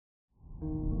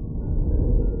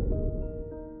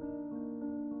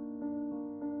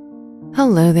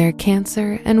Hello there,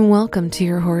 Cancer, and welcome to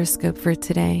your horoscope for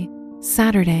today,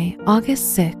 Saturday,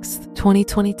 August 6th,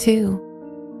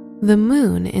 2022. The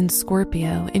moon in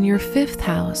Scorpio in your 5th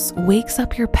house wakes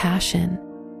up your passion,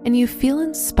 and you feel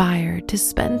inspired to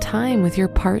spend time with your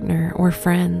partner or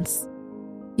friends.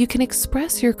 You can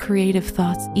express your creative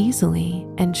thoughts easily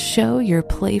and show your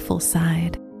playful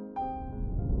side.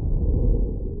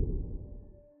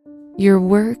 Your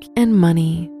work and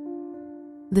money.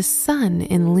 The sun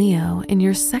in Leo in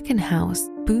your 2nd house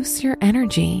boosts your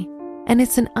energy, and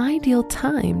it's an ideal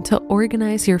time to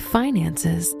organize your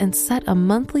finances and set a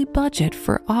monthly budget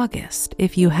for August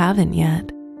if you haven't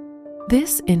yet.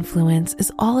 This influence is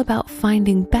all about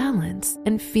finding balance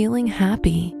and feeling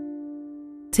happy.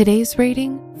 Today's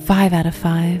rating, 5 out of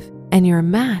 5, and your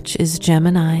match is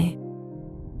Gemini.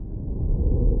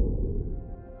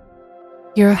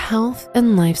 Your health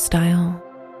and lifestyle.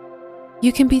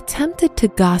 You can be tempted to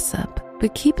gossip,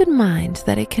 but keep in mind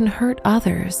that it can hurt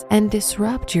others and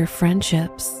disrupt your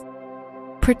friendships.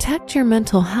 Protect your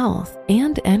mental health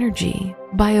and energy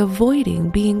by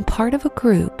avoiding being part of a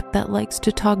group that likes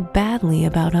to talk badly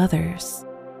about others.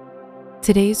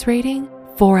 Today's rating,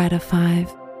 4 out of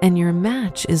 5, and your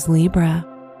match is Libra.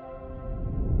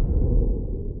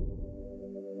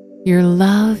 Your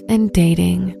love and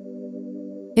dating.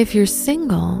 If you're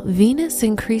single, Venus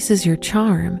increases your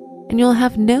charm, and you'll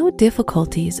have no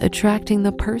difficulties attracting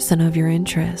the person of your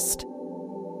interest.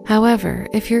 However,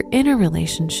 if you're in a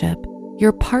relationship,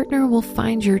 your partner will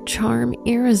find your charm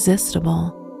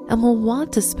irresistible and will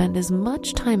want to spend as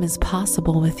much time as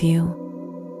possible with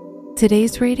you.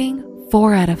 Today's rating,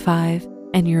 4 out of 5,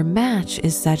 and your match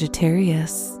is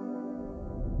Sagittarius.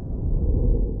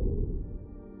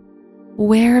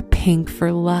 Wear pink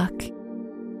for luck.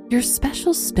 Your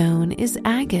special stone is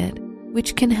agate,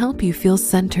 which can help you feel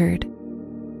centered.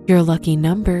 Your lucky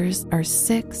numbers are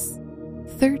 6,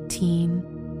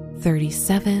 13,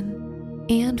 37,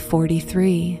 and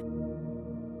 43.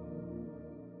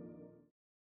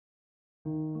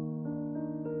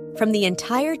 From the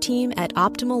entire team at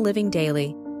Optimal Living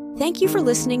Daily, thank you for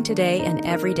listening today and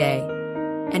every day.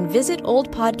 And visit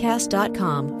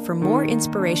oldpodcast.com for more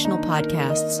inspirational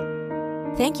podcasts.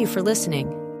 Thank you for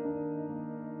listening.